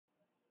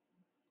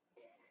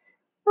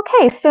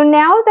Okay, so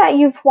now that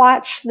you've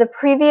watched the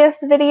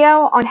previous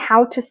video on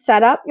how to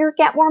set up your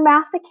Get More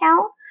Math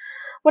account,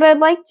 what I'd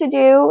like to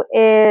do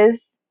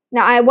is,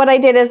 what I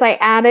did is I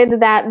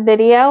added that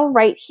video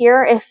right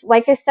here.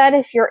 Like I said,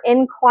 if you're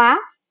in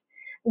class,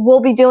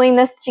 we'll be doing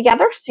this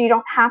together, so you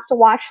don't have to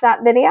watch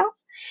that video.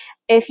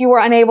 If you were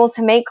unable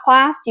to make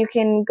class, you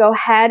can go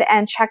ahead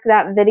and check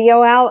that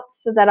video out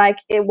so that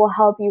it will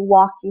help you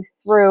walk you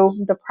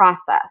through the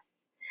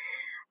process.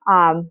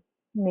 Let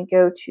me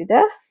go to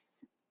this.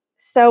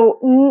 So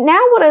now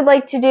what I'd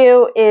like to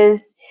do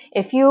is,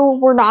 if you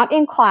were not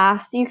in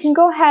class, you can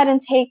go ahead and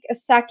take a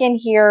second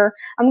here.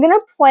 I'm going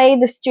to play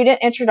the student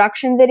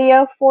introduction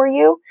video for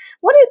you.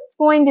 What it's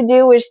going to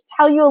do is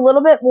tell you a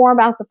little bit more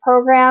about the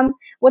program,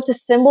 what the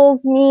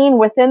symbols mean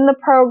within the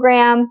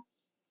program,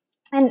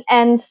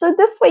 and so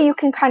this way you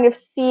can kind of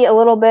see a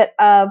little bit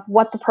of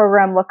what the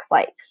program looks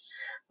like.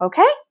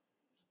 Okay?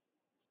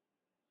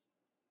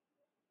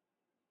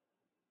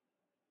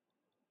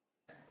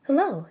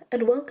 Hello,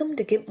 and welcome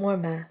to Get More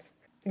Math.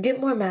 Get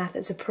More Math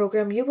is a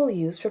program you will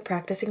use for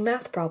practicing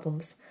math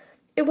problems.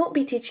 It won't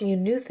be teaching you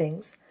new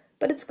things,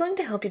 but it's going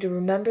to help you to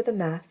remember the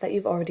math that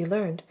you've already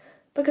learned,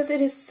 because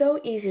it is so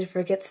easy to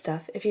forget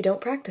stuff if you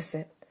don't practice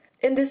it.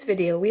 In this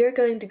video, we are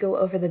going to go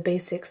over the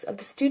basics of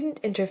the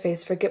student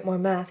interface for Get More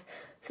Math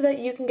so that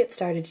you can get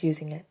started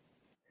using it.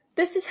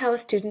 This is how a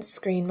student's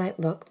screen might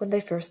look when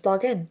they first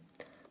log in.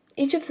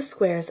 Each of the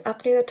squares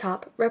up near the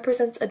top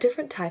represents a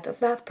different type of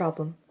math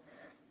problem.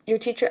 Your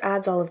teacher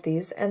adds all of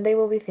these, and they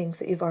will be things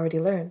that you've already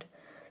learned.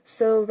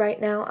 So right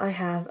now I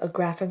have a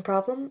graphing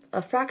problem,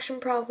 a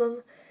fraction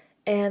problem,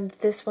 and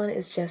this one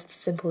is just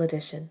simple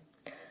addition.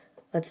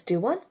 Let's do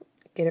one,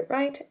 get it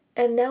right,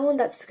 and now when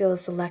that skill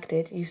is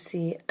selected, you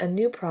see a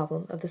new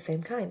problem of the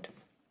same kind.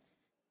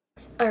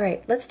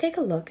 Alright, let's take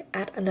a look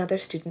at another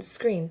student's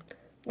screen.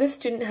 This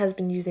student has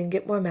been using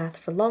Get More Math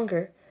for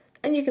longer,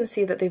 and you can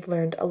see that they've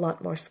learned a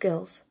lot more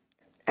skills.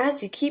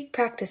 As you keep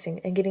practicing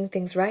and getting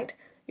things right,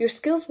 your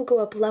skills will go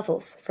up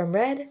levels from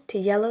red to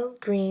yellow,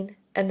 green,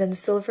 and then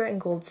silver and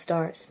gold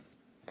stars.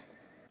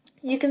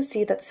 You can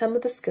see that some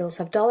of the skills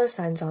have dollar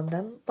signs on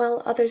them,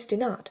 while others do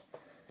not.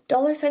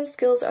 Dollar sign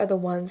skills are the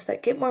ones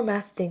that Get More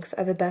Math thinks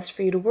are the best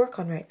for you to work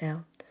on right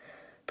now.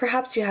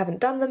 Perhaps you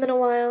haven't done them in a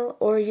while,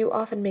 or you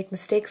often make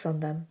mistakes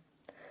on them.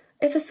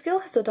 If a skill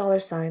has a dollar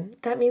sign,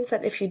 that means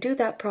that if you do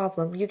that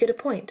problem, you get a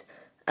point,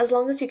 as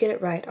long as you get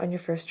it right on your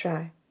first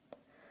try.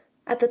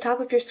 At the top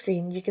of your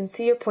screen, you can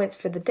see your points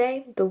for the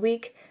day, the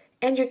week,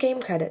 and your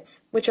game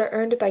credits, which are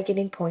earned by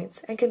getting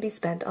points and can be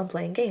spent on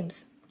playing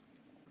games.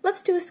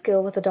 Let's do a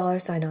skill with a dollar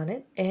sign on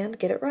it and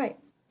get it right.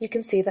 You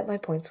can see that my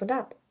points went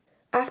up.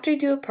 After you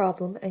do a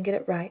problem and get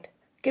it right,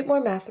 Get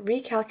More Math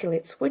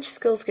recalculates which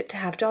skills get to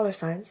have dollar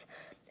signs,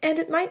 and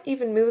it might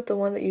even move the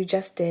one that you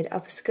just did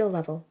up a skill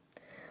level.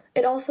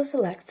 It also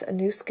selects a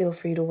new skill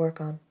for you to work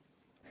on.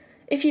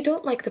 If you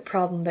don't like the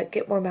problem that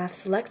Get More Math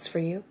selects for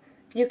you,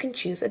 you can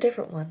choose a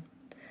different one.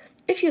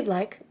 If you'd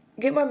like,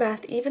 Get More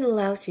Math even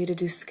allows you to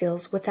do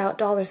skills without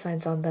dollar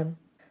signs on them.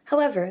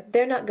 However,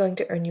 they're not going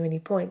to earn you any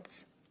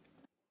points.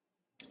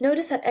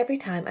 Notice that every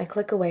time I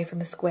click away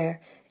from a square,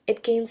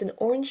 it gains an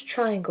orange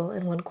triangle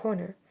in one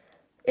corner.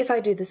 If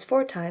I do this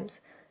 4 times,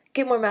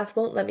 Get More Math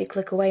won't let me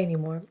click away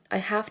anymore. I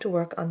have to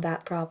work on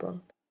that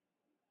problem.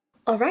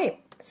 Alright,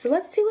 so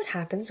let's see what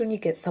happens when you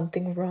get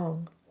something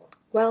wrong.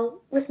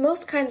 Well, with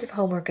most kinds of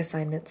homework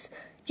assignments,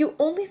 you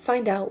only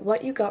find out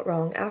what you got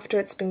wrong after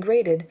it's been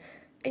graded,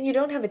 and you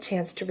don't have a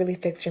chance to really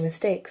fix your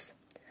mistakes.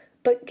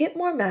 But Get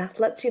More Math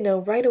lets you know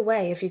right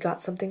away if you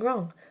got something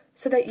wrong,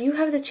 so that you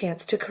have the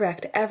chance to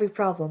correct every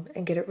problem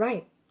and get it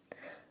right.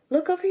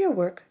 Look over your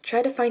work,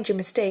 try to find your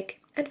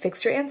mistake, and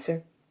fix your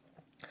answer.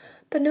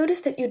 But notice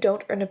that you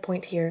don't earn a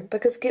point here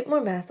because Get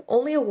More Math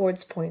only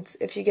awards points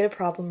if you get a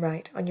problem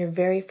right on your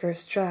very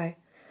first try.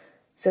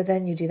 So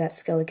then you do that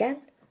skill again,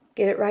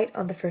 get it right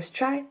on the first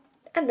try,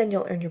 and then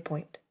you'll earn your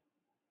point.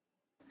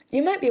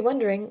 You might be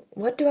wondering,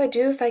 what do I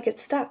do if I get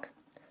stuck?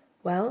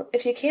 Well,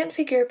 if you can't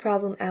figure a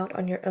problem out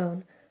on your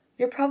own,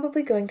 you're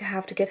probably going to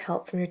have to get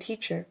help from your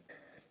teacher.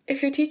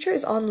 If your teacher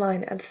is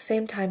online at the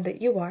same time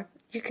that you are,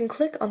 you can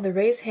click on the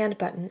Raise Hand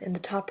button in the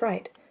top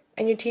right,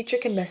 and your teacher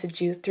can message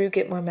you through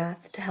Get More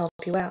Math to help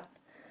you out.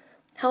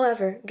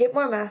 However, Get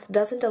More Math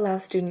doesn't allow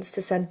students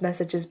to send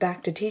messages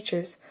back to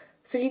teachers,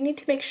 so you need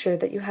to make sure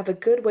that you have a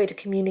good way to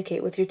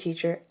communicate with your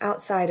teacher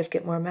outside of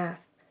Get More Math.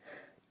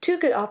 2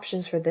 good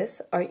options for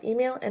this are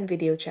email and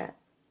video chat.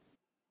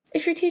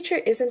 If your teacher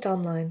isn't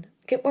online,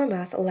 Get More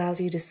Math allows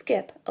you to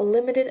skip a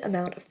limited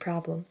amount of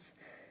problems.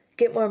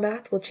 Get More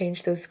Math will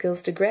change those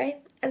skills to gray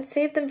and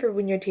save them for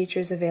when your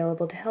teacher is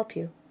available to help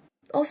you.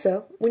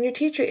 Also, when your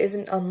teacher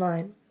isn't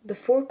online, the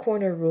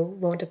 4-corner rule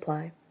won't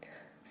apply,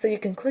 so you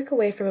can click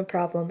away from a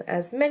problem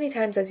as many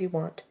times as you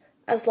want,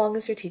 as long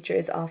as your teacher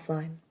is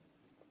offline.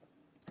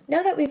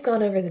 Now that we've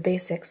gone over the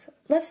basics,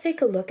 let's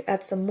take a look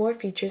at some more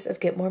features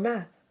of Get More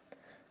Math.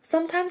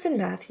 Sometimes in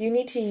math you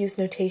need to use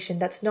notation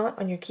that's not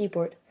on your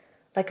keyboard,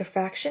 like a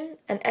fraction,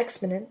 an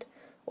exponent,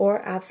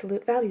 or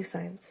absolute value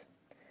signs.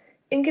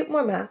 In Get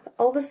More Math,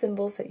 all the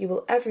symbols that you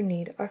will ever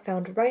need are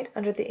found right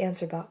under the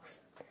answer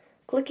box.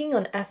 Clicking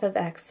on f of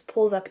x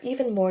pulls up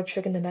even more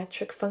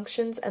trigonometric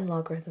functions and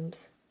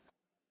logarithms.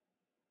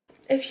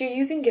 If you're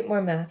using Get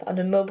More Math on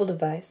a mobile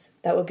device,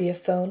 that would be a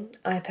phone,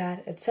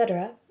 iPad,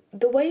 etc.,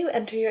 the way you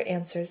enter your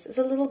answers is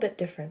a little bit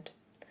different.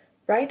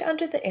 Right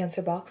under the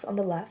answer box on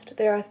the left,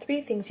 there are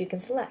 3 things you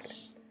can select.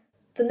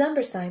 The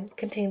number sign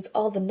contains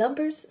all the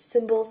numbers,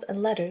 symbols,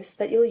 and letters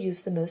that you'll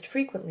use the most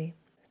frequently.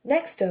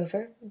 Next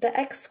over, the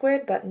x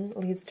squared button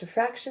leads to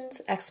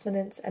fractions,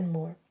 exponents, and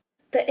more.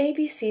 The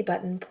ABC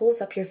button pulls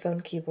up your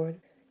phone keyboard.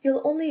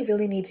 You'll only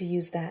really need to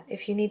use that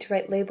if you need to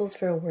write labels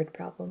for a word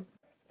problem.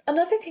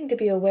 Another thing to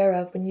be aware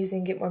of when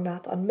using Get More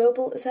Math on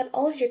mobile is that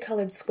all of your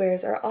colored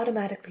squares are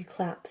automatically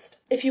collapsed.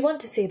 If you want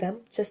to see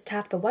them, just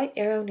tap the white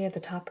arrow near the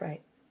top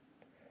right.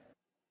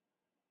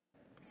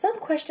 Some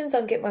questions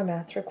on Get More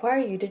Math require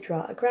you to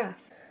draw a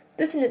graph.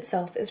 This in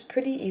itself is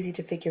pretty easy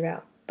to figure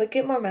out, but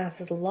Get More Math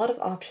has a lot of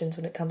options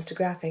when it comes to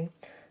graphing,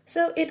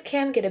 so it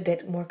can get a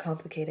bit more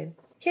complicated.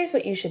 Here's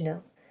what you should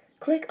know.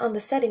 Click on the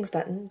Settings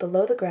button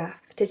below the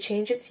graph to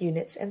change its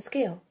units and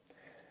scale.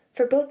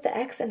 For both the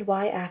X and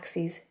Y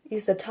axes,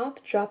 use the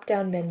top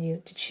drop-down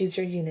menu to choose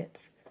your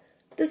units.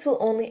 This will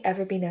only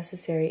ever be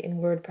necessary in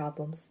word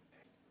problems.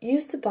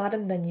 Use the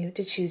bottom menu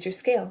to choose your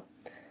scale.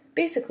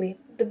 Basically,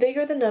 the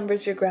bigger the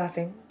numbers you're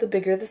graphing, the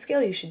bigger the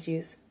scale you should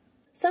use.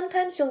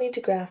 Sometimes you'll need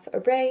to graph a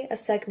ray, a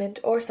segment,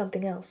 or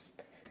something else.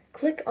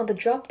 Click on the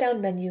drop-down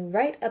menu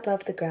right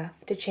above the graph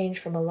to change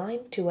from a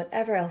line to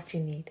whatever else you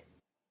need.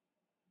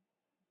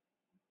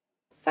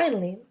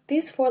 Finally,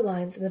 these 4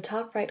 lines in the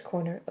top right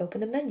corner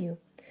open a menu.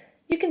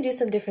 You can do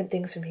some different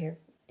things from here.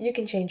 You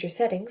can change your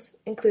settings,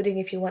 including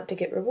if you want to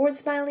get reward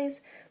smileys,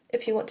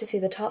 if you want to see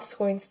the top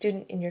scoring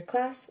student in your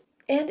class,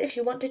 and if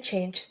you want to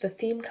change the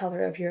theme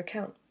color of your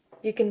account.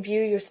 You can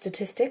view your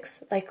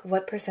statistics, like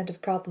what %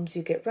 of problems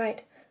you get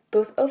right,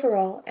 both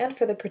overall and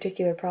for the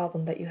particular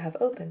problem that you have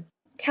open.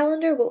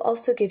 Calendar will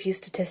also give you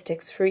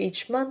statistics for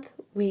each month,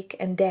 week,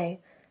 and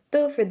day,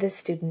 though for this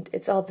student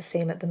it's all the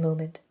same at the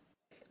moment.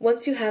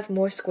 Once you have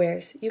more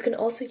squares, you can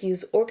also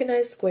use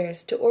organized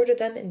squares to order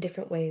them in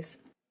different ways.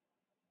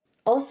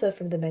 Also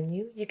from the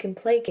menu, you can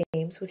play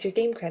games with your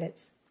game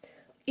credits.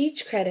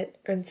 Each credit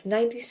earns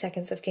 90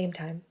 seconds of game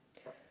time.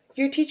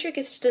 Your teacher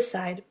gets to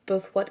decide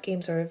both what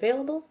games are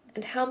available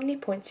and how many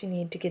points you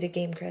need to get a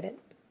game credit.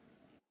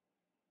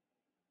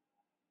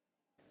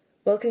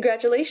 Well,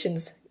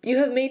 congratulations! You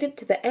have made it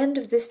to the end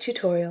of this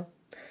tutorial.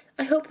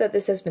 I hope that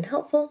this has been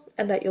helpful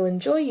and that you'll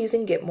enjoy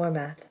using Get More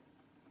Math.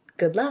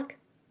 Good luck!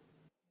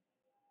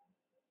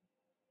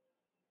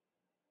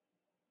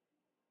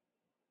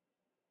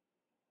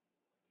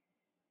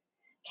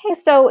 Okay,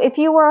 so if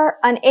you were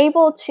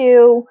unable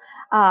to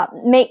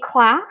make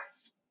class,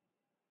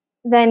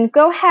 then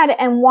go ahead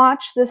and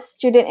watch the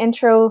student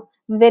intro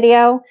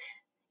video.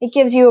 It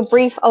gives you a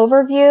brief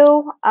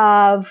overview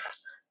of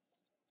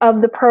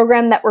the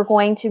program that we're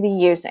going to be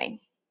using.